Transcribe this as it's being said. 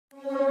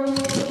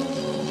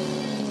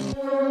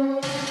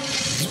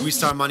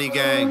WeStarMoney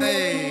gang.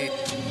 Hey,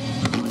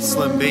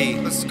 Slim B.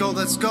 let's go,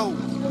 let's go.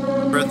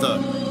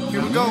 Bertha.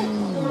 Here we go.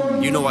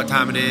 You know what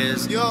time it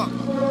is. Yeah.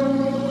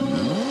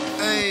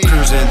 Hey.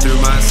 Cruising through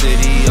my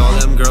city, all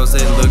them girls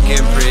they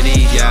looking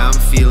pretty. Yeah,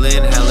 I'm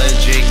feeling hella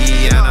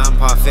jiggy, and I'm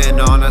puffing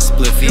on a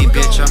spliffy.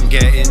 Bitch, I'm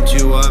getting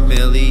to a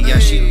milli. Yeah,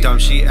 she dumb,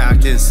 she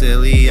acting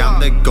silly.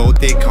 I'm the GOAT,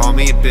 they call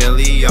me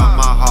Billy. On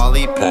my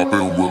Holly,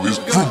 poppin' willies.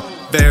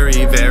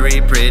 very, very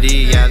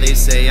pretty. Yeah, they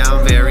say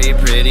I'm very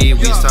pretty.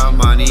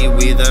 WeStarMoney,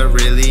 we the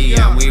really,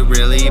 and we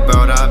really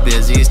bout our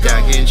busy.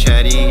 Stacking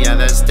chetty, yeah,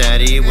 that's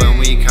steady. When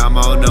we come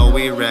out, know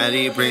we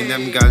ready. Bring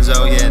them guns,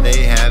 oh yeah,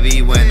 they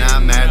heavy. When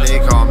I'm mad, they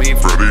call me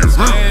Freddy.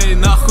 Эй,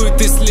 нахуй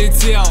ты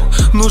слетел?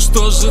 Ну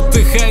что же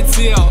ты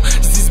хотел?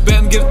 Здесь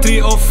бенгер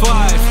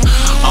 305.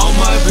 All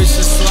my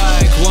bitches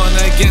like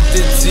wanna get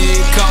the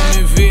tea. Call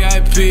me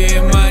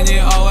VIP, money,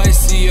 all I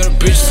see your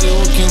bitch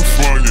looking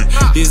funny.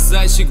 И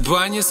зайчик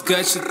бани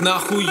скачет на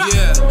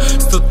хуе.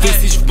 100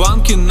 тысяч в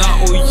банке на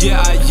уе,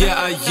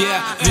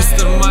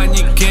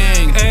 WeStarMoney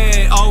gang.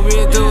 Эй, all we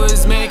do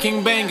is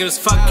making bangers.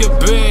 Fuck your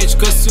bitch,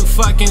 cause you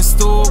fucking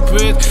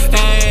stupid.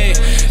 Эй,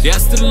 я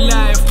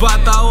стреляю в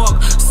потолок,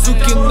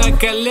 суки на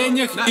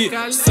коленях. И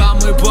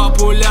самый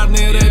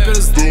популярный рэпер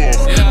сдох.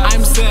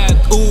 I'm sad,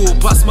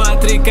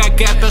 посмотри,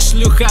 как эта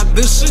шлюха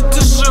дышит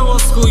тяжело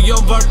с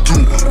хуем во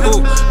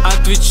рту.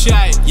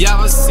 Отвечай, я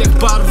вас всех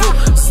порву.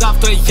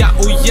 Завтра я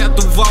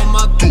уеду в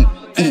Алмату.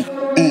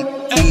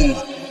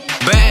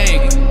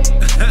 Bang,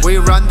 we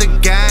run the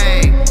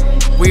gang.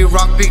 We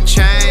rock big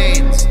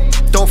chains.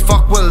 Don't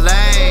fuck with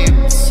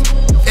lames.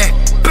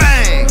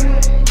 Bang,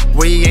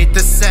 we ain't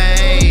the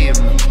same.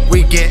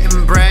 We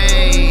getting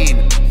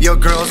brain. Your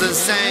girl's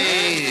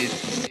insane.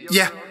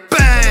 Yeah.